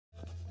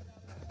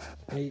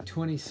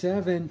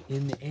8:27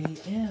 in the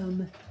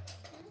a.m.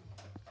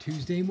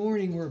 Tuesday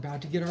morning. We're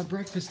about to get our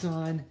breakfast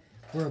on.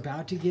 We're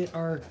about to get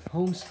our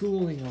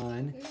homeschooling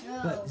on.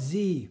 No. But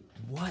Z,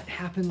 what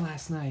happened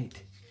last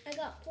night? I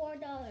got $4.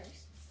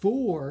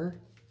 $4?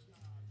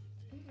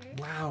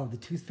 Wow, the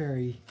Tooth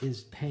Fairy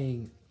is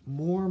paying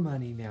more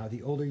money now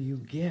the older you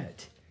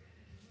get.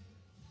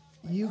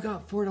 You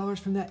got $4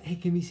 from that. Hey,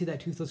 can we see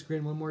that toothless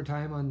grin one more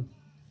time on...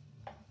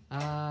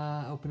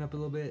 open up a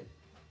little bit.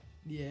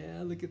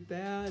 Yeah, look at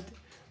that.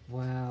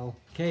 Wow.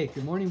 Okay,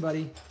 good morning,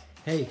 buddy.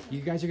 Hey, you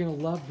guys are going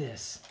to love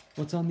this.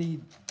 What's on the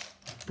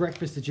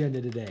breakfast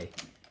agenda today?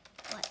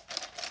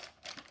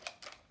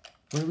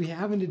 What are we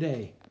having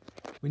today?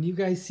 When you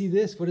guys see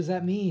this, what does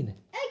that mean?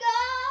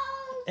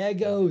 Eggos!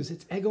 Eggos.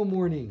 It's Eggo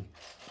morning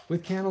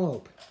with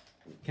cantaloupe.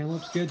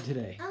 Cantaloupe's good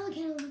today. I like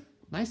cantaloupe.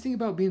 Nice thing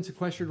about being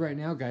sequestered right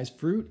now, guys,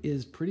 fruit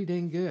is pretty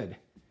dang good.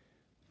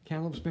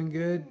 Cantaloupe's been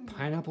good.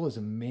 Pineapple is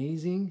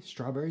amazing.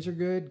 Strawberries are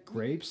good.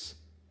 Grapes.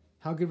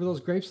 How good were those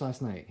grapes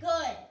last night?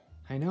 Good.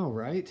 I know,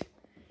 right?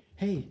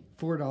 Hey,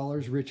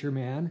 $4 richer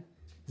man.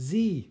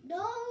 Z,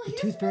 No, the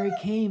Tooth Fairy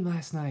another... came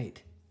last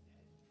night.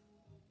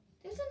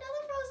 There's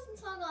another Frozen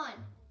song on.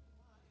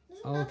 There's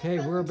another Okay,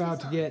 we're Frozen about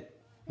to song. get...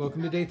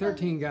 Welcome to day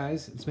 13,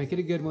 guys. Let's make it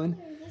a good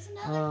one. There's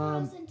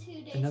another Frozen 2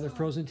 day Another song.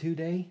 Frozen 2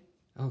 day?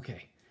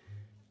 Okay.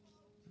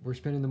 We're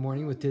spending the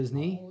morning with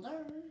Disney.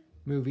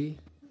 Movie.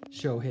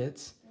 Show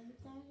hits.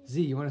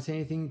 Z, you want to say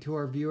anything to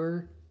our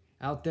viewer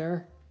out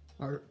there?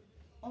 Our...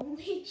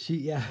 Only.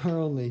 Yeah, our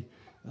only.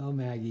 Oh,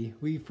 Maggie.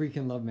 We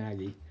freaking love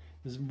Maggie.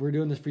 We're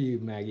doing this for you,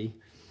 Maggie.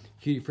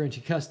 Cutie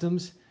Frenchie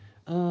Customs.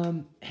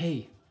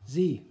 Hey,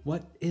 Z,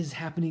 what is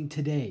happening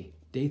today?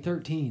 Day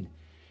 13.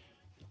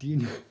 Do you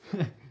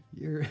know?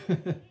 You're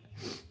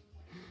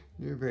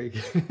very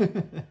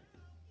good.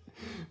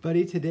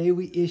 Buddy, today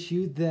we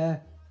issued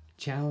the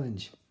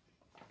challenge.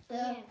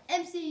 The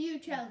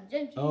MCU challenge.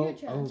 MCU Oh,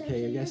 challenge.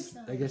 okay.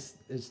 MCU I guess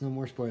it's no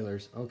more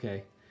spoilers.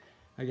 Okay.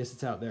 I guess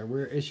it's out there.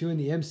 We're issuing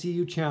the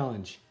MCU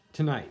challenge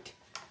tonight.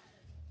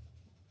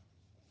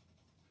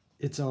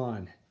 It's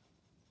on.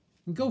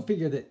 Go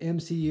figure that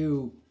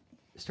MCU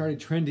started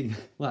trending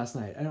last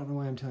night. I don't know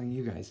why I'm telling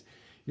you guys.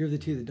 You're the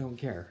two that don't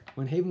care.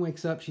 When Haven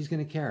wakes up, she's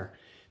going to care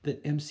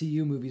that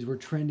MCU movies were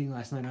trending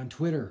last night on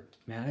Twitter,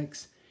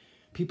 Maddox.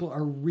 People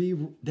are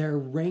they're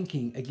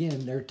ranking,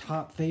 again, their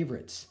top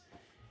favorites.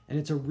 And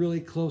it's a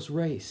really close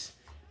race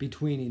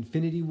between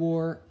Infinity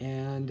War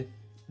and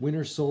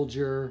Winter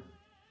Soldier.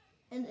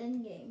 And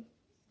Endgame.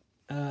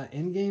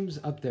 Endgame's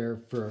up there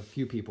for a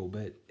few people,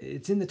 but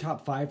it's in the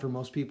top 5 for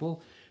most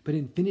people. But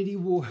Infinity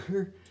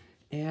War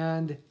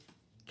and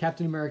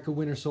Captain America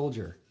Winter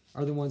Soldier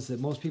are the ones that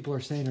most people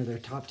are saying are their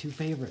top 2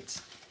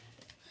 favorites.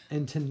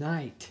 And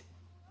tonight,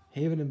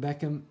 Haven and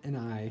Beckham and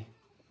I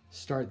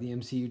start the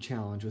MCU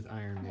challenge with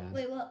Iron Man.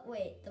 Wait, what?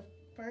 Wait, the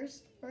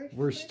first?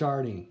 We're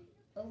starting.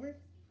 Over?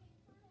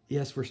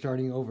 Yes, we're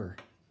starting over.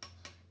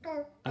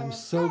 I'm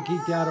so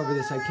geeked out over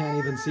this, I can't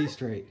even see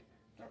straight.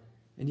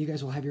 And you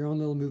guys will have your own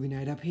little movie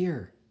night up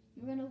here.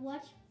 You're gonna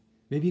watch?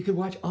 Maybe you could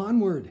watch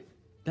Onward,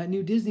 that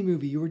new Disney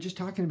movie. You were just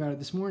talking about it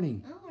this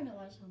morning. I wanna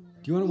watch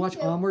Onward. Do you want to Me watch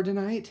too. Onward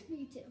tonight?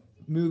 Me too.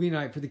 Movie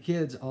night for the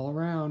kids all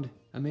around.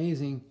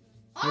 Amazing.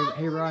 Hey,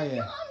 Onward, Raya,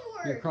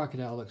 Onward. your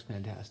crocodile looks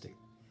fantastic.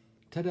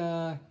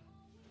 Ta-da.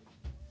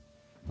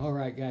 All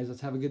right, guys,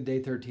 let's have a good day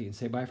 13.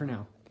 Say bye for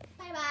now.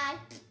 Bye-bye.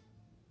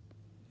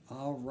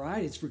 All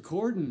right, it's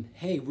recording.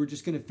 Hey, we're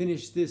just going to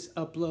finish this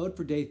upload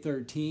for day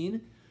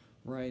 13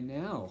 right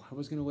now. I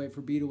was going to wait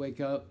for B to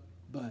wake up,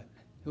 but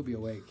he'll be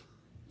awake,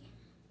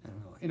 I don't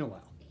know, in a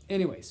while.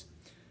 Anyways,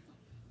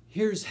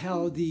 here's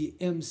how the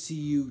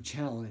MCU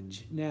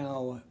challenge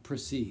now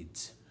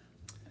proceeds.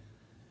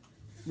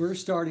 We're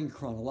starting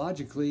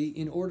chronologically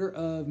in order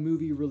of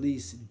movie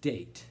release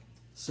date.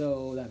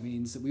 So that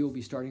means that we will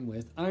be starting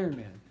with Iron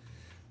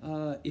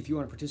Man. If you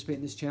want to participate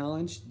in this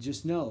challenge,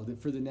 just know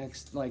that for the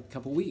next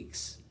couple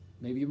weeks,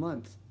 maybe a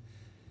month.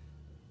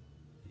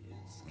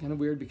 It's kind of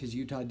weird because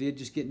Utah did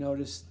just get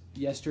noticed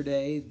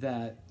yesterday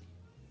that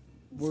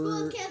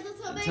we're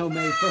until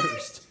May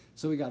 1st.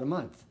 So we got a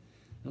month,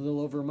 a little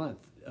over a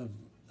month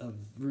of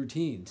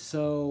routine.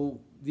 So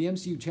the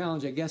MCU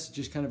challenge, I guess,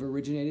 just kind of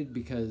originated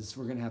because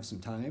we're going to have some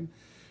time.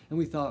 And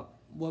we thought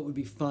what would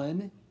be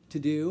fun to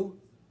do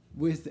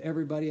with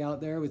everybody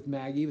out there, with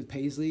Maggie, with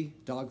Paisley,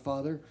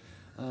 Dogfather.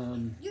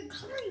 You're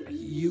covering me.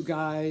 You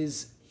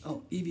guys,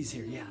 oh, Evie's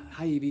here. Yeah,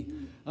 hi Evie.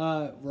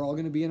 We're all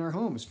going to be in our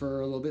homes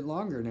for a little bit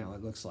longer now,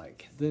 it looks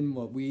like, than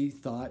what we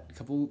thought a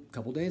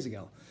couple days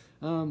ago.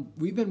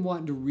 We've been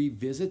wanting to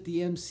revisit the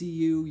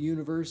MCU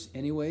universe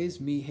anyways,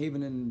 me,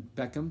 Haven, and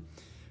Beckham,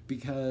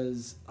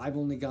 because I've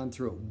only gone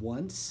through it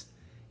once,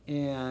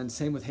 and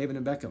same with Haven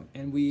and Beckham.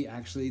 And we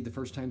actually, the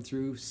first time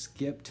through,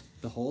 skipped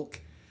the Hulk.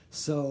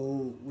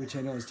 So, which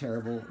I know is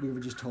terrible. We were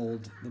just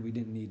told that we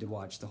didn't need to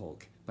watch the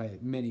Hulk by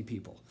many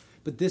people.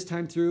 But this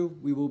time through,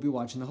 we will be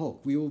watching the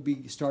Hulk. We will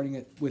be starting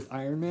it with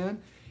Iron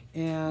Man.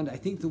 And I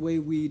think the way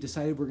we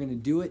decided we're going to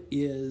do it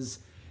is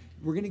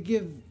we're going to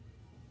give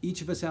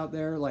each of us out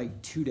there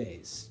like 2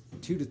 days,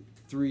 2 to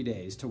 3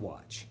 days to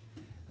watch.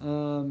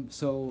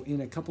 So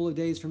in a couple of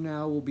days from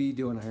now, we'll be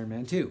doing Iron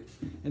Man 2.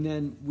 And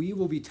then we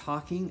will be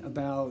talking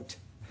about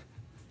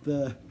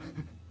the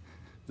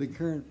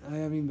current... I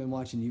haven't even been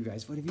watching you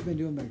guys. What have you been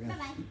doing back there?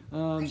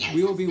 Bye-bye.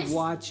 We will be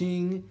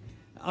watching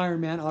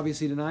Iron Man,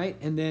 obviously, tonight.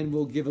 And then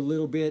we'll give a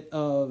little bit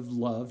of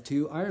love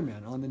to Iron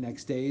Man on the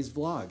next day's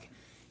vlog.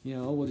 You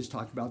know, we'll just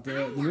talk about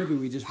the movie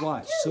we just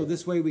watched. So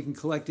this way we can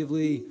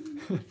collectively...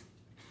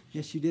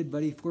 Yes, you did,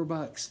 buddy.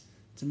 $4.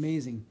 It's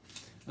amazing.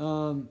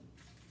 And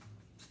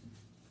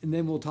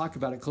then we'll talk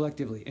about it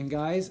collectively. And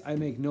guys, I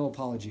make no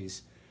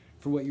apologies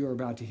for what you are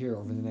about to hear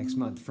over the next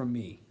month from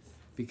me.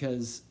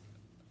 Because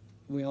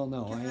we all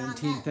know I am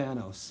Team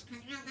Thanos.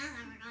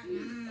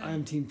 I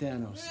am Team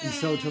Thanos. And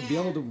so to be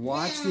able to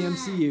watch the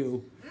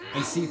MCU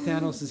and see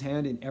Thanos'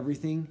 hand in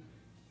everything,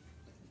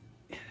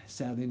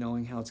 sadly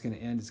knowing how it's going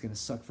to end, it's going to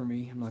suck for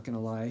me. I'm not going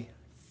to lie.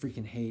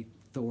 Freaking hate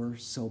Thor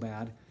so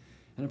bad.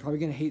 And I'm probably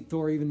going to hate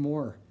Thor even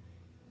more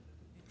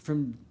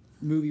from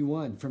movie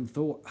 1, from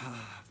Thor.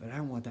 But I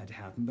don't want that to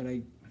happen.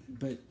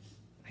 But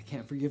I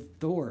can't forgive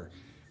Thor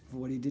for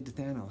what he did to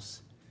Thanos.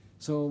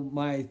 So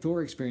my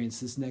Thor experience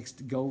this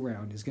next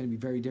go-round is going to be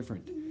very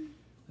different.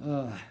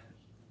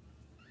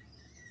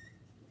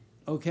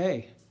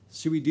 Okay,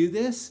 should we do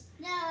this?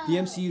 No. The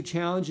MCU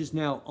challenge is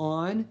now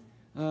on.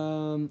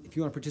 If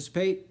you want to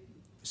participate,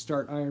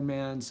 start Iron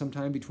Man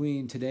sometime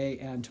between today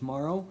and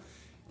tomorrow.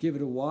 Give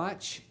it a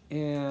watch,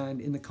 and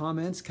in the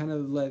comments, kind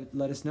of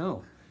let us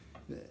know.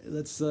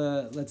 Let's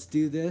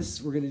do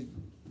this. We're gonna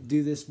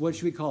do this. What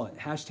should we call it?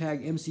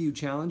 Hashtag MCU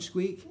challenge,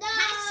 Squeak. No.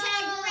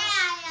 Hashtag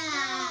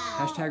Raya.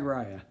 Hashtag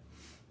Raya.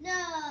 No.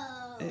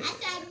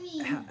 Hashtag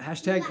me.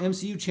 Hashtag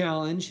MCU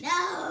challenge.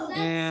 No.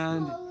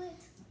 And Let's call it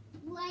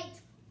Light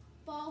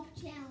Bulb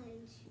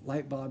Challenge.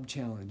 Light Bob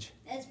challenge.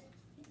 That's...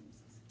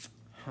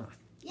 Huh.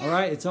 Yeah. All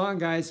right, it's on,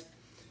 guys.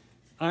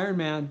 Iron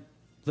Man.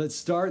 Let's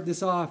start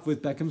this off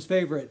with Beckham's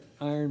favorite,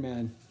 Iron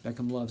Man.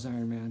 Beckham loves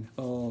Iron Man.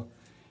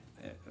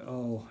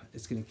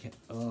 It's gonna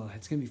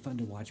be fun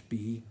to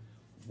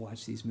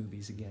watch these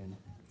movies again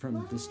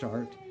from the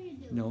start,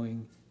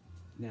 knowing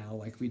now,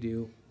 like we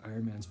do,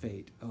 Iron Man's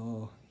fate.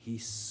 Oh, he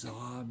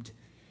sobbed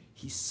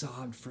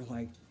for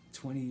like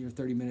 20 or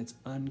 30 minutes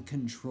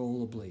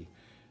uncontrollably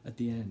at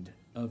the end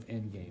of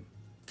Endgame,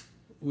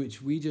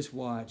 which we just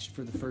watched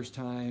for the first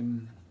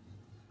time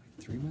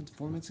 3 or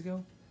 4 months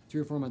ago.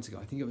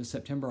 I think it was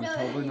September,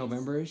 October,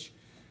 November-ish.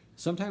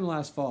 Sometime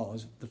last fall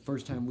was the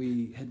first time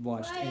we had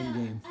watched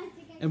Endgame.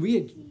 And we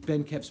had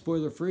been kept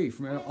spoiler-free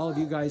from all of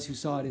you guys who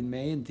saw it in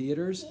May in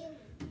theaters.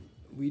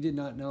 We did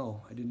not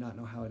know. I did not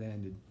know how it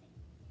ended.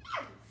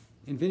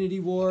 Infinity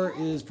War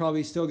is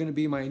probably still going to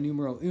be my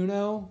numero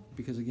uno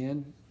because,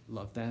 again,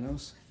 love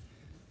Thanos.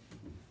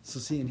 So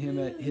seeing him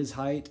at his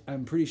height,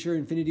 I'm pretty sure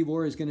Infinity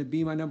War is going to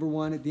be my number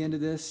 1 at the end of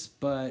this,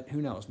 but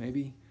who knows?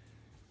 Maybe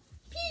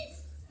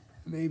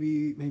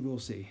we'll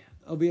see.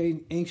 I'll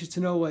be anxious to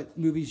know what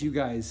movies you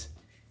guys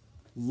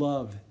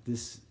love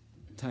this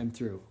time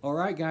through. All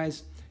right,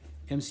 guys.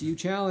 MCU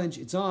challenge.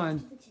 It's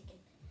on.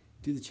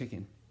 Do the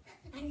chicken.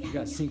 We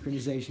got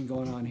synchronization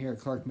going on here at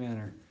Clark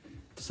Manor.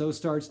 So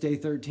starts day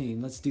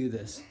 13. Let's do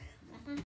this.